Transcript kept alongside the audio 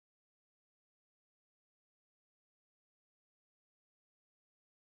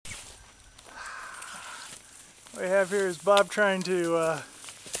What we have here is Bob trying to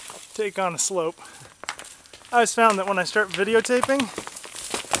take on a slope. I always found that when I start videotaping,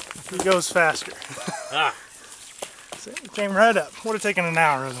 he goes faster. So he came right up. Would have taken an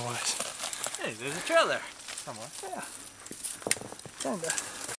hour otherwise. Hey, there's a trail there somewhere. Yeah. Kinda.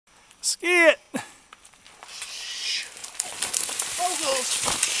 Ski it!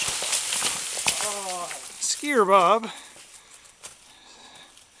 Skier Bob.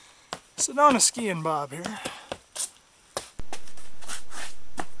 Sit on a skiing Bob here.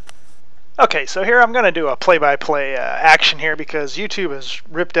 Okay, so here I'm going to do a play-by-play action here because YouTube has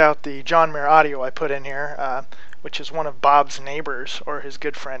ripped out the John Mayer audio I put in here, which is one of Bob's neighbors or his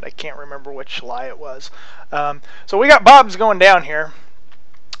good friend. I can't remember which lie it was. So we got Bob's going down here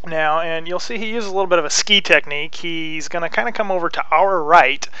now, and you'll see he uses a little bit of a ski technique. He's going to kind of come over to our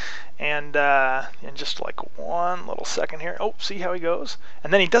right, and in just like one little second here. Oh, see how he goes?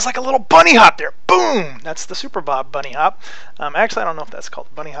 And then he does like a little bunny hop there. Boom! That's the Super Bob bunny hop. Actually, I don't know if that's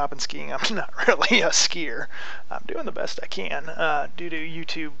called bunny hop in skiing. I'm not really a skier. I'm doing the best I can due to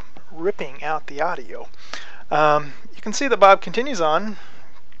YouTube ripping out the audio. You can see that Bob continues on.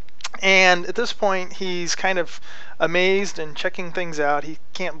 And at this point, he's kind of amazed and checking things out. He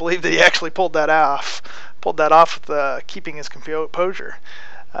can't believe that he actually pulled that off with keeping his composure.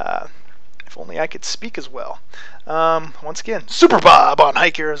 If only I could speak as well. Once again, Super Bob on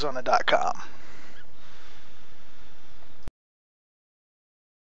hikearizona.com.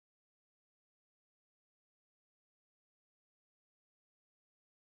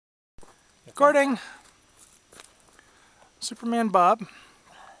 Recording. Superman Bob.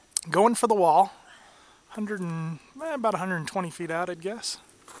 Going for the wall. About 120 feet out, I'd guess.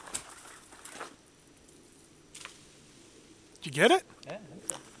 Did you get it? Yeah.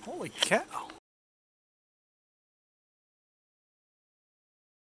 Holy cow.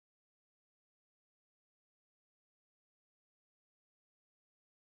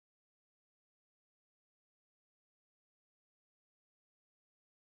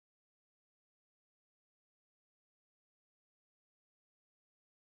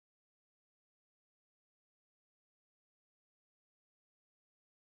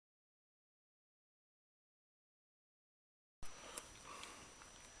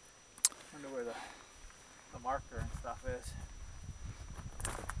 I wonder where the marker and stuff is.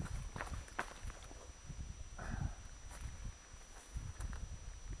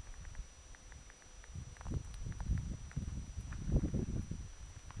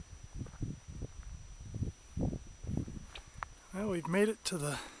 Well, we've made it to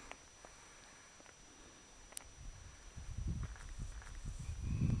the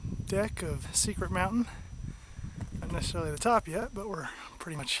deck of Secret Mountain. Not necessarily the top yet, but we're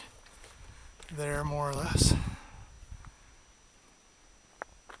pretty much there more or less.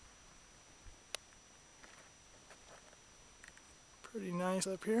 Pretty nice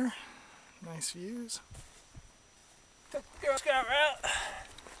up here. Nice views. Took the Girl Scout route.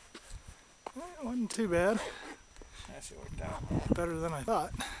 It wasn't too bad. Yes, it worked out. Better than I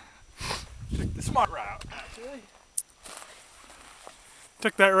thought. Took the smart route, actually.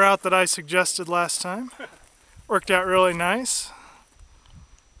 Took that route that I suggested last time. Worked out really nice.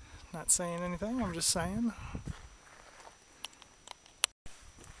 Not saying anything, I'm just saying.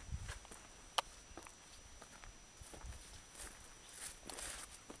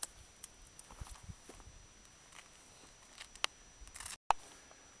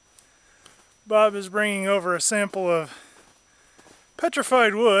 Bob is bringing over a sample of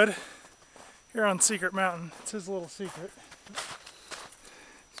petrified wood here on Secret Mountain. It's his little secret.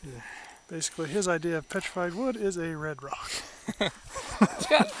 Basically, his idea of petrified wood is a red rock. It's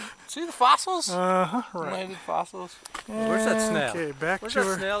got, see the fossils? Right. Landed fossils. Yeah, where's that snail? Okay, back Where's to that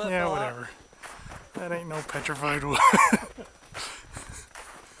her. snail that Yeah, fell whatever. That ain't no petrified wood.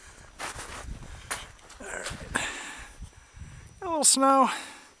 Alright. Got a little snow.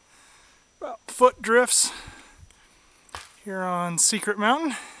 About foot drifts here on Secret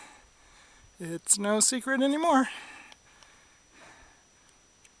Mountain. It's no secret anymore.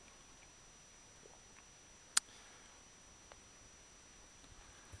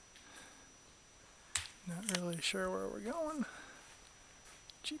 Not really sure where we're going.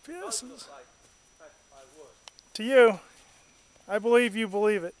 GPS is to you. I believe you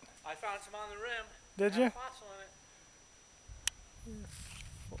believe it. I found some on the rim. Did you? Fossil in it. You're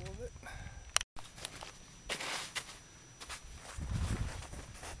full of it.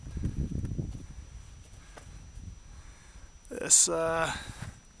 This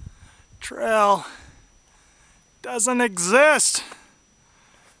trail doesn't exist.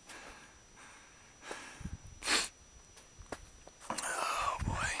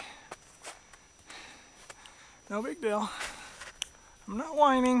 No big deal. I'm not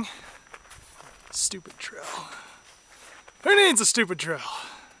whining. Stupid trail. Who needs a stupid trail?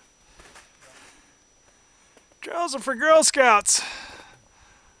 Trails are for Girl Scouts.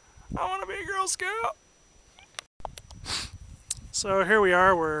 I want to be a Girl Scout. So here we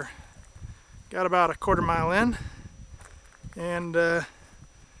are. We're got about a quarter mile in, and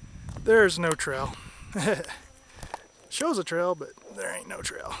there's no trail. Shows a trail, but there ain't no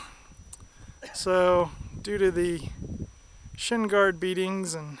trail. So due to the shin guard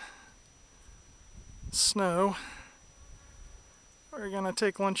beatings and snow, we're gonna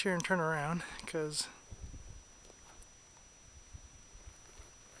take lunch here and turn around because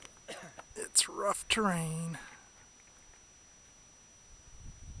it's rough terrain.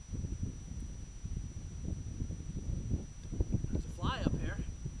 There's a fly up here.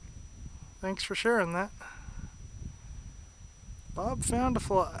 Thanks for sharing that. Bob found a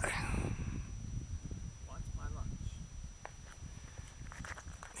fly. What's my lunch?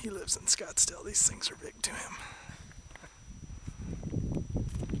 He lives in Scottsdale. These things are big to him.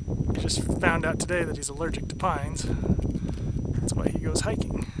 Just found out today that he's allergic to pines. That's why he goes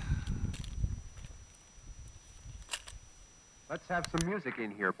hiking. Let's have some music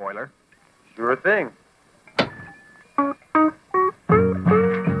in here, Boiler. Sure thing.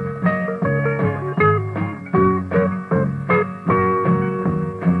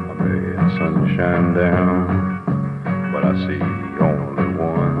 Sunshine down, but I see only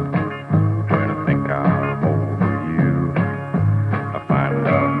one. When I think I'm over you, I find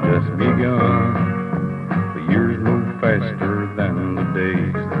I've just begun. The years move faster than the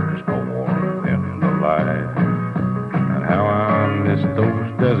days. There's more in the light. And how I miss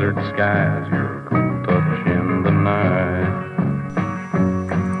those desert skies, your cool touch in the night.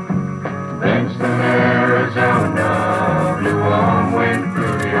 Benson, Arizona, blue warm wind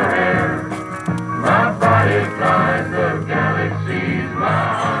through your hair. My body flies the galaxies, my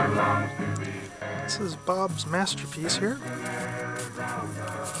heart longs to be there. This is Bob's masterpiece here.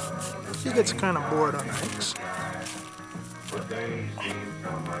 He gets kind of bored on hikes.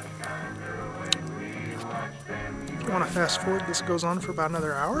 If you want to fast forward, this goes on for about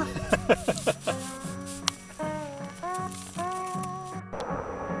another hour.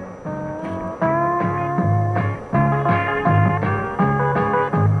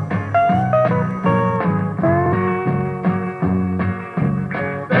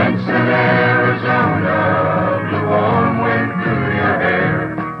 Benson, Arizona, blue warm wind through your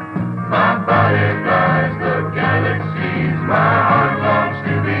hair. My body flies the galaxies, my heart longs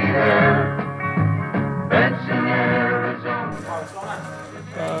to be there. Benson, Arizona.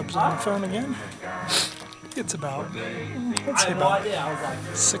 Bob's on the phone again. He gets about, let's say about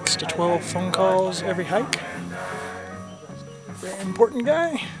 6 to 12 phone calls every hike. Very important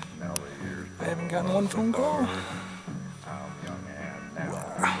guy. I haven't gotten one phone call.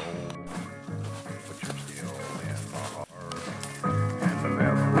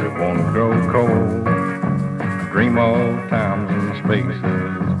 It won't grow cold. Dream of times and spaces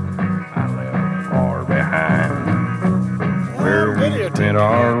I left far behind. Where we spent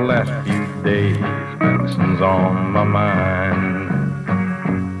our last few days, Benson's on my mind.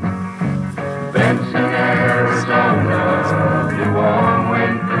 Benson, Arizona, blue warm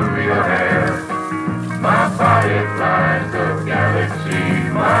wind through your hair. My body flies the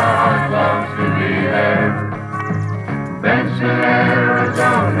galaxies, my heart longs to be there. Benson,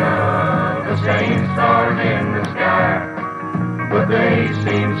 Arizona, the same stars in the sky, but they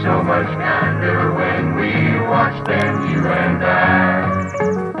seem so much kinder when we watch them, you and I.